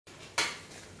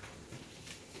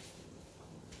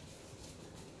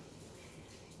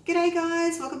G'day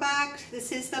guys, welcome back.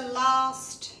 This is the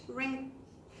last ring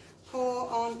pour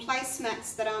on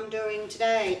placemats that I'm doing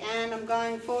today, and I'm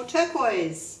going for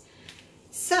turquoise.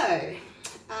 So, as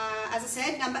I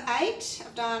said, number 8,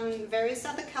 I've done various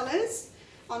other colours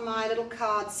on my little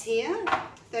cards here,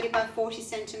 30 by 40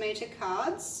 centimetre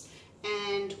cards,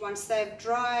 and once they've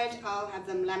dried I'll have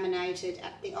them laminated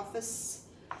at the office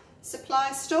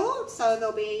supply store, so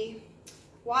they'll be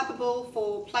wipeable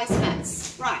for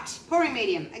placemats. Right, pouring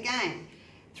medium again,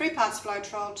 3 parts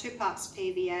floetrol, 2 parts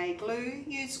PVA glue.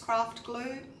 Use craft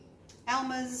glue,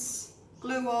 Elmer's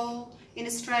glue all. In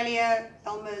Australia,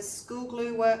 Elmer's school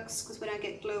glue works because we don't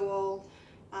get glue all.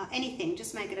 Anything,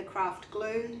 just make it a craft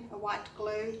glue, a white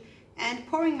glue, and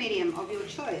pouring medium of your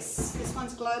choice. This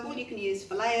one's global, you can use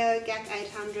Vallejo, GAC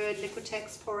 800,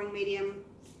 Liquitex pouring medium,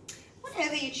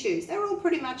 whatever you choose. They're all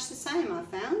pretty much the same, I've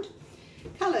found.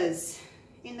 Colours.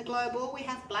 In the global we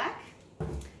have black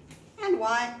and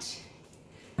white.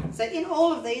 So in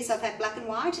all of these I've had black and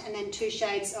white and then 2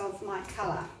 shades of my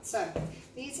colour. So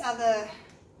these are the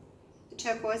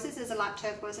turquoises. There's a light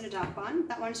turquoise and a dark one.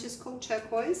 That one's just called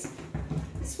turquoise.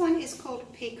 This one is called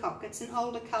peacock. It's an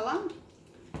older colour.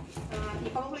 You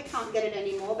probably can't get it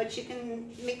anymore, but you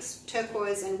can mix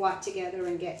turquoise and white together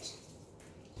and get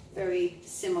very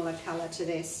similar colour to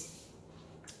this.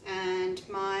 And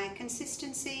my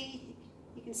consistency,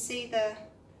 you can see the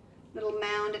little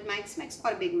mound it makes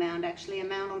quite a big mound actually, a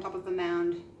mound on top of a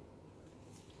mound.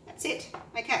 That's it.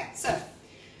 Okay, so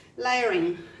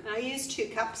layering. I use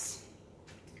 2 cups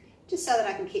just so that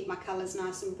I can keep my colours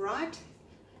nice and bright.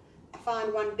 I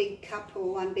find 1 big cup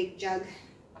or 1 big jug,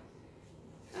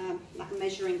 like a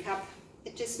measuring cup,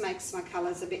 it just makes my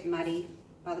colours a bit muddy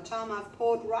by the time I've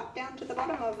poured right down to the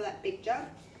bottom of that big jug.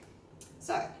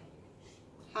 So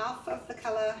half of the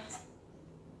colour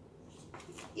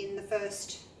in the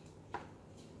first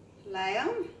layer,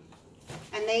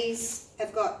 and these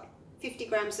have got 50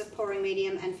 grams of pouring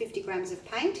medium and 50 grams of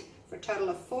paint for a total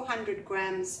of 400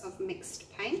 grams of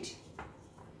mixed paint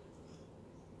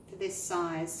for this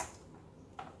size.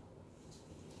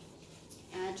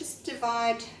 Just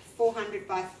divide 400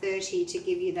 by 30 to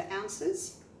give you the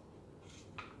ounces.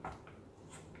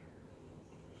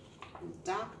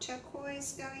 Dark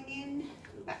turquoise going in,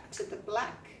 back to the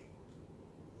black.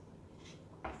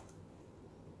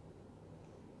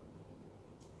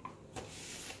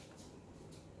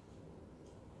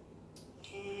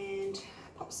 And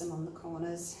pop some on the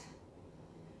corners.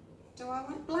 Do I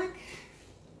want black?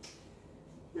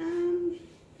 I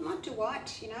might do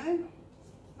white, you know.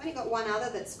 I've only got one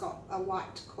other that's got a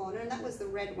white corner, and that was the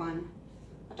red one.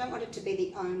 I don't want it to be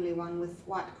the only one with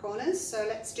white corners, so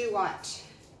let's do white.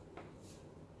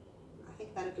 I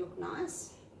think that'd look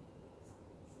nice.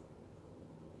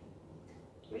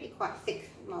 Really quite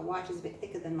thick. My white is a bit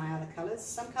thicker than my other colours.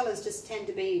 Some colours just tend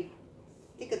to be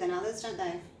thicker than others, don't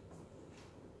they?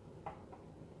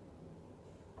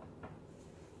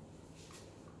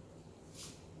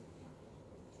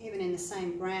 Even in the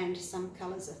same brand, some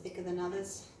colours are thicker than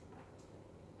others.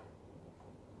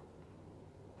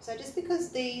 So just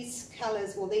because these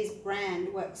colours, well, these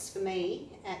brand works for me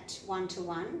at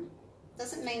 1:1,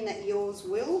 doesn't mean that yours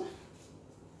will.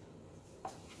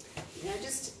 You know,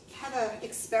 just have an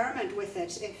experiment with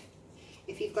it.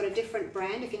 If you've got a different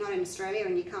brand, if you're not in Australia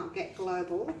and you can't get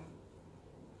global,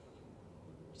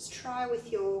 just try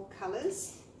with your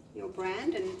colours, your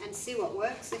brand, and see what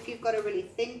works. If you've got a really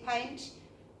thin paint,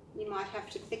 you might have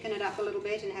to thicken it up a little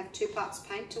bit and have 2 parts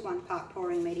paint to 1 part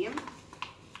pouring medium.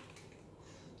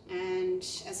 And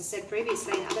as I said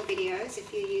previously in other videos,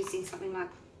 if you're using something like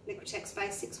Liquitex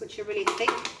Basics, which are really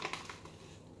thick,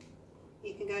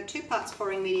 you can go 2 parts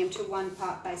pouring medium to 1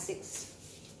 part Basics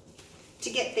to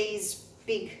get these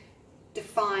big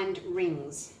defined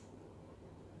rings.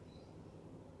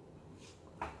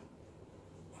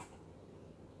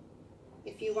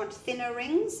 If you want thinner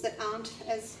rings that aren't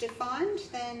as defined,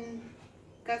 then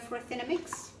go for a thinner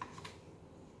mix.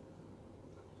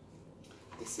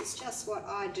 This is just what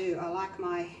I do. I like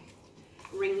my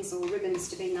rings or ribbons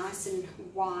to be nice and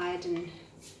wide and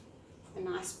a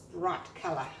nice bright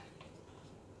colour.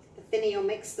 The thinner your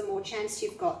mix, the more chance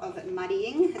you've got of it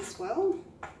muddying as well.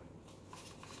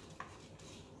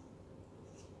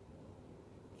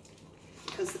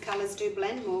 Because the colours do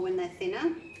blend more when they're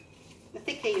thinner. The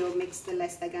thicker your mix, the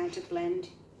less they're going to blend,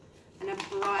 and a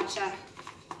brighter,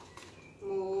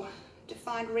 more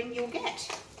defined ring you'll get.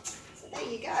 So there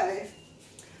you go.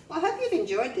 Well, I hope you've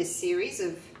enjoyed this series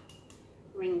of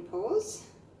ring pours.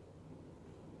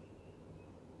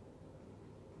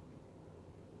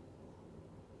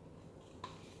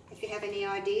 If If you have any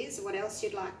ideas of what else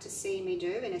you'd like to see me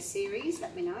do in a series,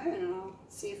 let me know and I'll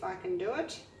see if I can do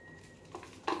it.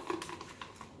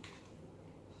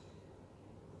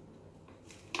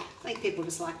 I think people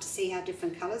just like to see how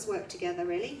different colours work together,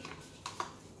 really.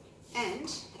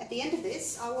 And at the end of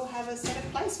this, I will have a set of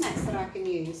placemats that I can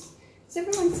use. So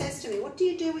everyone says to me, what do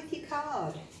you do with your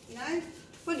card? You know,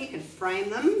 well, you can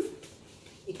frame them,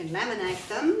 you can laminate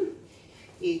them,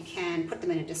 you can put them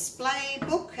in a display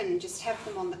book and just have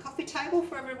them on the coffee table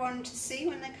for everyone to see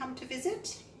when they come to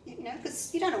visit. You know,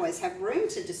 because you don't always have room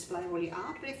to display all your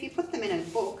art, but if you put them in a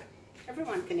book,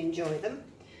 everyone can enjoy them.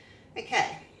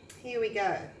 Okay, here we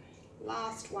go.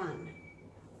 Last one.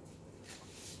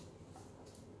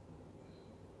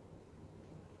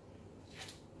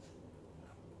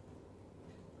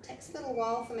 Takes a little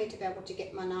while for me to be able to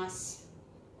get my nice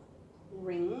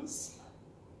rings.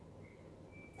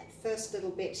 That first little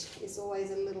bit is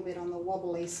always a little bit on the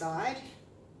wobbly side.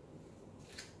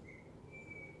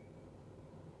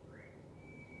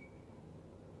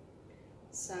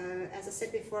 So as I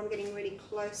said before, I'm getting really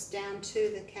close down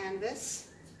to the canvas,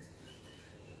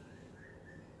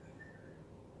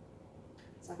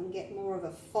 so I can get more of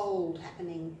a fold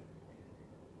happening.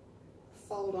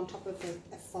 Fold on top of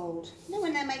a fold. You know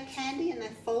when they make candy and they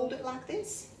fold it like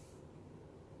this?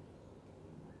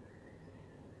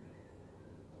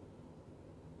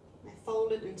 They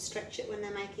fold it and stretch it when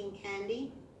they're making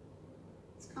candy.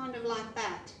 It's kind of like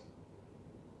that.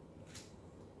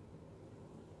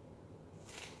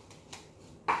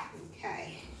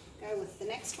 Okay, go with the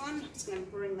next one. I'm just going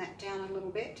to bring that down a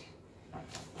little bit. I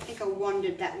think I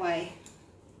wandered that way.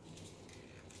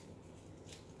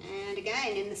 And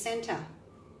again in the centre,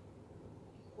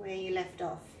 where you left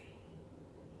off.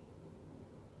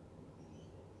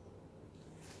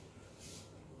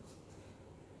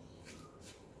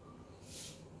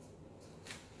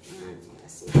 And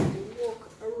let's see if I can walk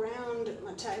around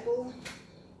my table,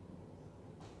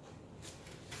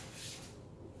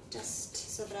 just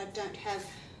so that I don't have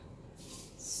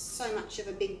so much of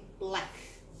a big black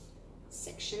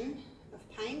section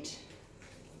of paint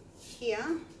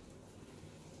here.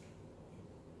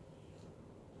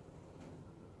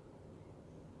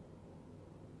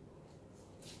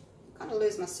 I kind of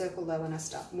lose my circle though when I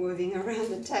start moving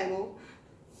around the table.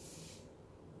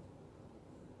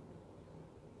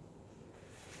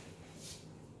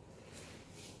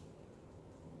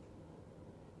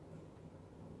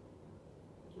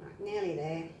 Right, nearly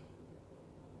there.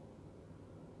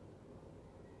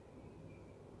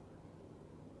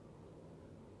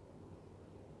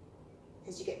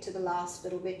 As you get to the last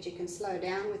little bit, you can slow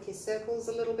down with your circles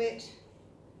a little bit,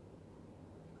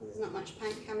 because there's not much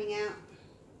paint coming out.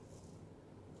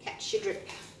 Catch your drip.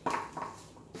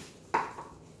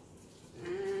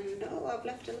 And oh, I've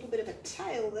left a little bit of a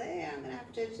tail there. I'm going to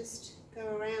have to just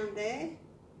go around there.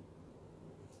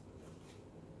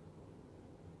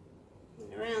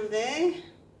 And around there.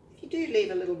 If you do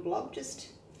leave a little blob, just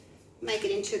make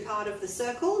it into part of the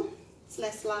circle. It's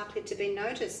less likely to be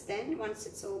noticed then once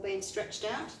it's all been stretched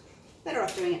out. Better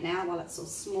off doing it now while it's all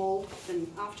small than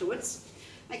afterwards.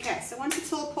 Okay, so once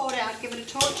it's all poured out, give it a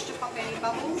torch to pop any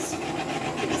bubbles.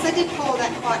 Because I did pour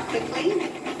that quite quickly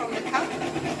from the cup.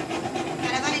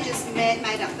 And I've only just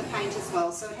made up the paint as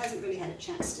well, so it hasn't really had a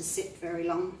chance to sit very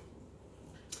long.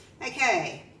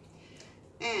 Okay,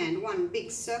 and one big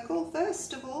circle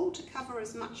first of all to cover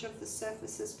as much of the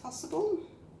surface as possible.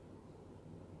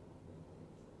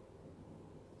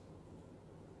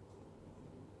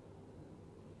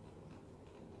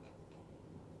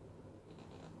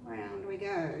 Round we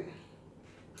go.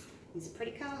 These are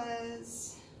pretty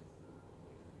colours.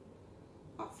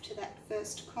 Off to that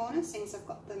first corner, since I've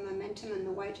got the momentum and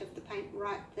the weight of the paint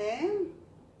right there.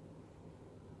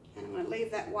 And I'm going to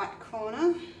leave that white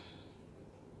corner.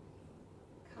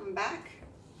 Come back.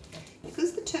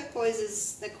 Because the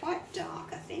turquoises, they're quite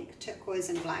dark, I think, turquoise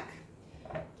and black.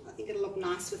 I think it'll look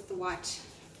nice with the white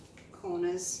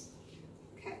corners.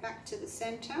 Okay, back to the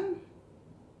centre.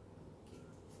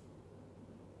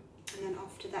 And then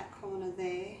off to that corner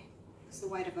there, because the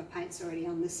weight of my paint's already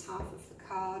on this half of the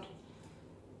card.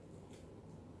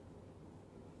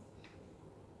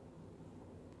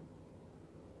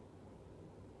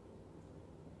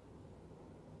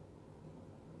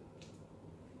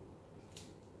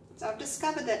 So I've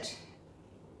discovered that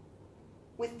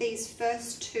with these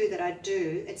first two that I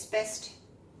do, it's best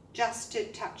just to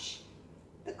touch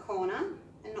the corner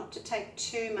and not to take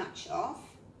too much off.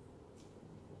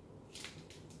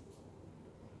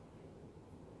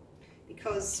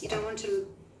 Because you don't want to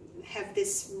have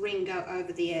this ring go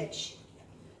over the edge.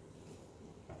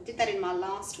 I did that in my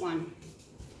last one,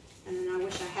 and then I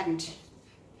wish I hadn't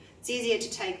It's easier to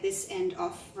take this end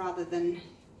off rather than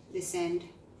this end.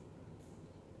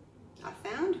 I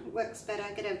found it works better,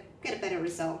 get a better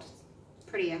result,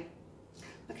 prettier.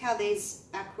 Look how these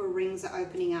aqua rings are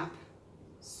opening up,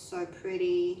 so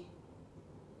pretty.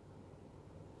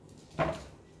 Alright,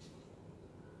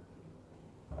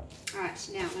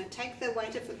 now I'm going to take the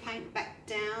weight of the paint back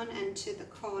down and to the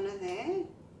corner there.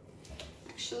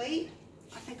 Actually,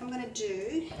 I think I'm going to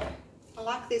do, I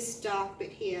like this dark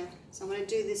bit here, so I'm going to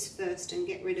do this first and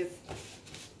get rid of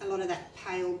a lot of that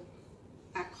pale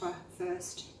aqua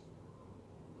first.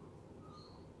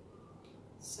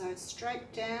 So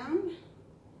straight down,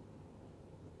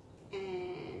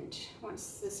 and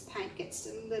once this paint gets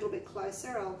a little bit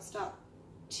closer, I'll start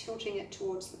tilting it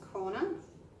towards the corner.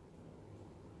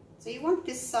 So you want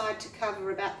this side to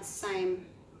cover about the same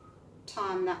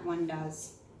time that one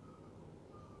does.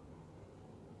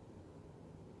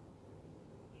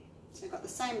 So I've got the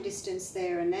same distance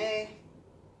there and there.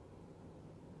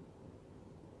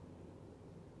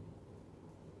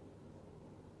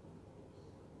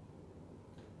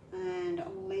 And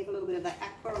I'll leave a little bit of that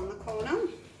aqua on the corner.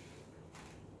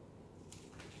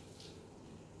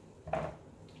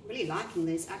 Really liking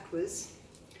these aquas.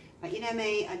 But you know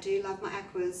me, I do love my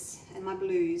aquas and my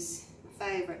blues, my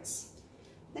favourites.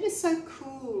 They're just so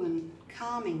cool and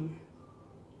calming.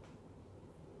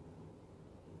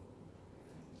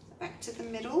 So back to the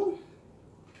middle.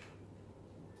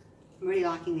 I'm really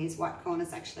liking these white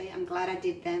corners actually. I'm glad I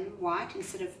did them white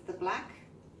instead of the black.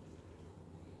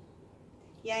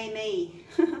 Yay me.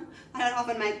 I don't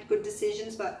often make good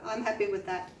decisions, but I'm happy with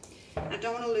that. I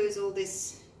don't want to lose all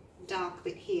this dark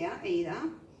bit here either.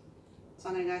 So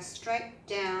I'm going to go straight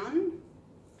down,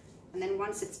 and then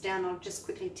once it's down I'll just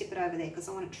quickly tip it over there because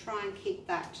I want to try and keep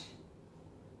that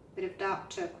bit of dark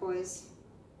turquoise.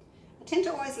 I tend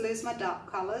to always lose my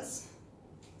dark colours,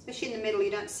 especially in the middle.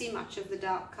 You don't see much of the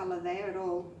dark colour there at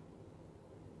all.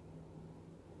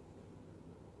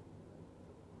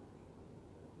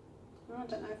 I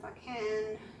don't know if I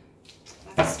can. I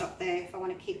have to stop there if I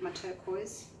want to keep my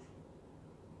turquoise.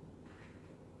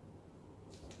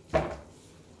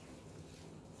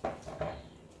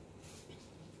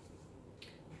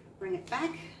 Bring it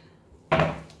back.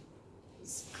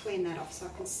 Just clean that off so I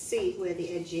can see where the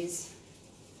edge is.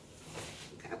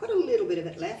 Okay, I've got a little bit of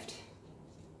it left.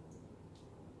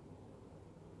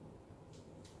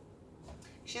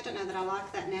 Actually, I don't know that I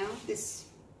like that now, this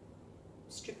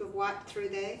strip of white through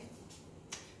there.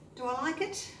 Do I like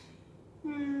it?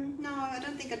 No, I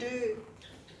don't think I do,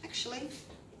 actually.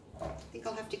 I think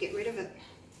I'll have to get rid of it.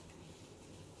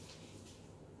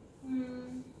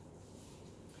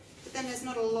 But then there's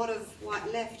not a lot of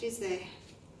white left, is there?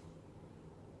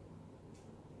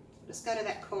 Just go to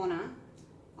that corner.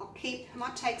 I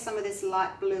might take some of this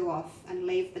light blue off and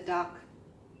leave the dark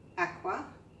aqua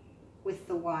with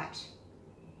the white.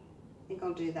 I think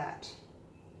I'll do that.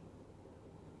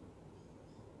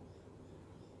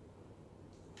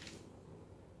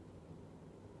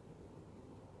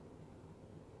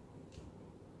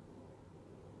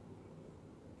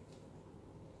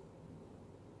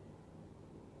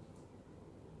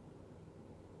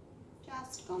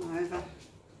 Just gone over.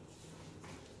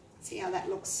 See how that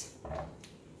looks.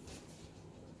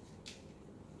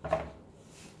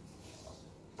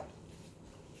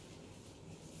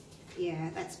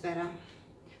 Yeah, that's better.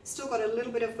 Still got a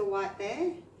little bit of the white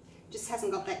there. Just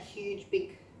hasn't got that huge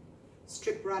big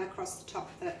strip right across the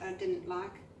top that I didn't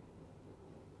like.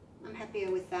 I'm happier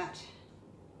with that.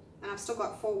 And I've still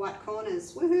got 4 white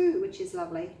corners, woohoo, which is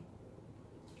lovely.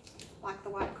 Like the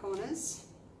white corners.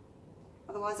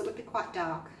 Otherwise it would be quite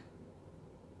dark.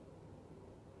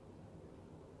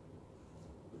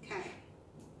 Okay.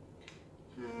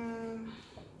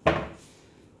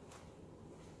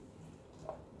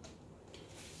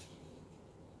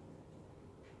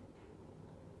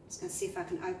 Just going to see if I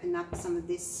can open up some of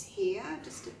this here,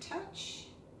 just a touch.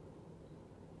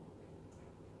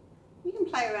 You can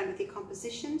play around with your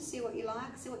composition, see what you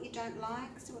like, see what you don't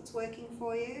like, see what's working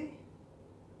for you.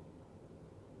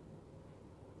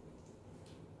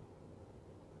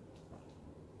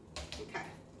 Okay,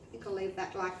 I think I'll leave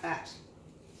that like that.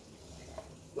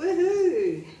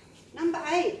 Woohoo! Number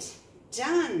 8,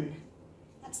 done.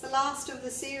 That's the last of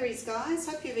the series, guys.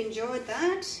 Hope you've enjoyed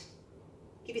that.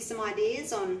 Give you some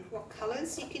ideas on what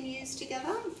colours you can use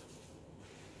together.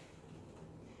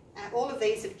 All of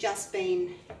these have just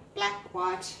been black,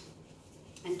 white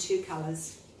and 2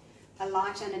 colours. A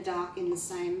light and a dark in the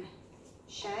same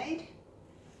shade.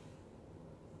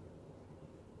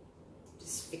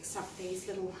 Just fix up these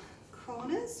little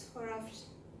corners where I've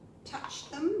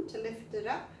touched them to lift it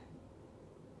up.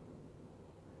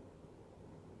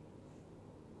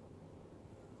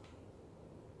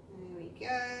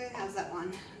 go. How's that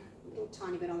one? A little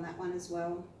tiny bit on that one as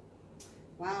well.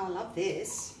 Wow, I love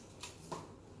this.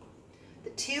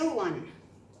 The teal one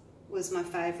was my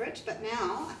favourite, but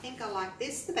now I think I like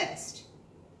this the best.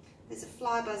 There's a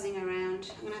fly buzzing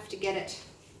around. I'm going to have to get it.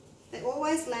 They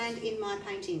always land in my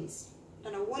paintings.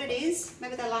 Don't know what it is.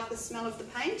 Maybe they like the smell of the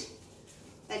paint.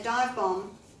 They dive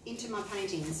bomb into my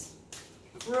paintings.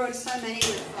 I've ruined so many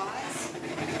with flies.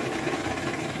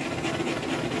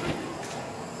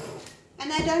 And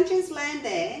they don't just land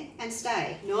there and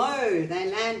stay. No,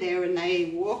 they land there and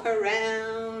they walk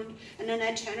around and then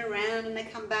they turn around and they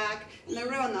come back and they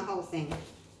ruin the whole thing.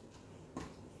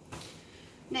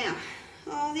 Now,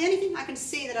 the only thing I can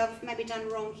see that I've maybe done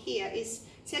wrong here is,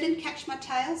 see, I didn't catch my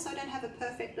tail, so I don't have a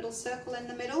perfect little circle in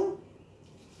the middle.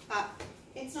 But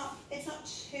it's not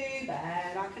too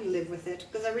bad. I can live with it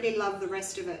because I really love the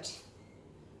rest of it.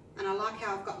 And I like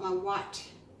how I've got my white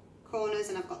corners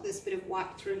and I've got this bit of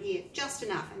white through here, just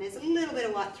enough, and there's a little bit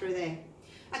of white through there.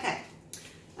 Okay,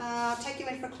 I'll take you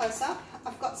in for a close-up.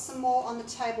 I've got some more on the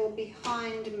table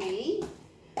behind me,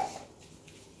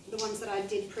 the ones that I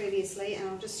did previously, and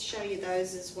I'll just show you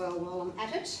those as well while I'm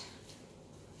at it.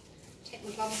 Take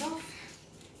my gloves off.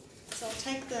 So I'll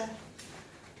take the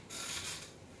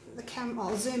camera,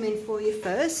 I'll zoom in for you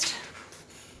first.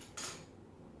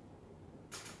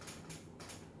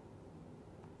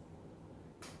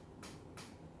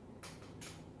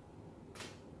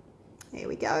 There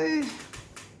we go.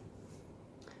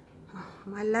 Oh,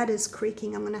 my ladder's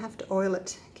creaking. I'm going to have to oil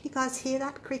it. Can you guys hear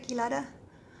that creaky ladder?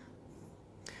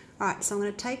 Alright, so I'm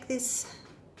going to take this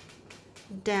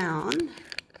down.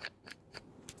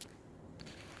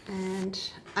 And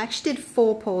I actually did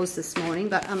 4 pours this morning,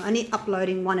 but I'm only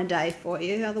uploading 1 a day for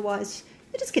you. Otherwise,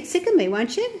 you just get sick of me,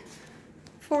 won't you?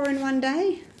 4 in 1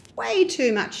 day? Way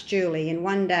too much, Julie, in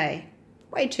 1 day.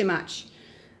 Way too much.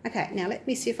 Okay, now let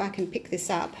me see if I can pick this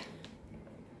up.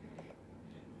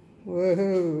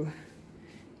 Woohoo!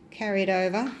 Carry it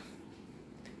over.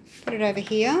 Put it over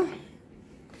here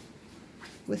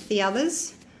with the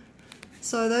others.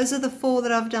 So those are the 4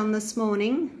 that I've done this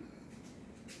morning.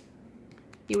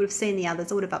 You would have seen the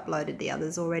others. I would have uploaded the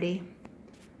others already.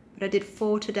 But I did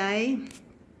 4 today.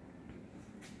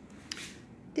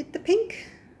 Did the pink.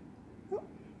 Oh,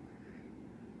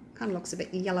 kind of looks a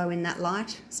bit yellow in that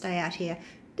light. Stay out here.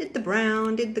 Did the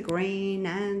brown, did the green,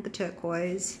 and the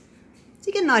turquoise. So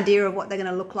you get an idea of what they're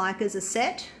going to look like as a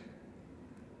set.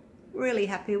 Really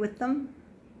happy with them.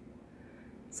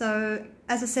 So,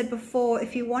 as I said before,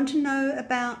 if you want to know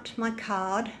about my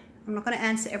card, I'm not going to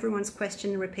answer everyone's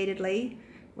question repeatedly,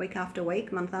 week after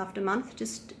week, month after month.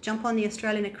 Just jump on the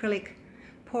Australian Acrylic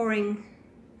Pouring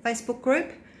Facebook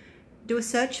group, do a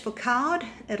search for card.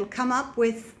 It'll come up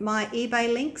with my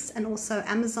eBay links and also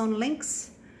Amazon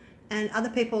links. And other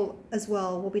people as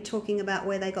well will be talking about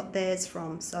where they got theirs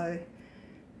from. So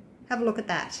have a look at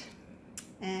that.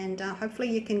 And hopefully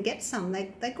you can get some.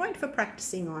 They're great for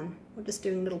practicing on or just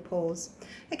doing little pours.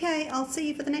 Okay, I'll see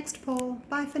you for the next pour.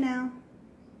 Bye for now.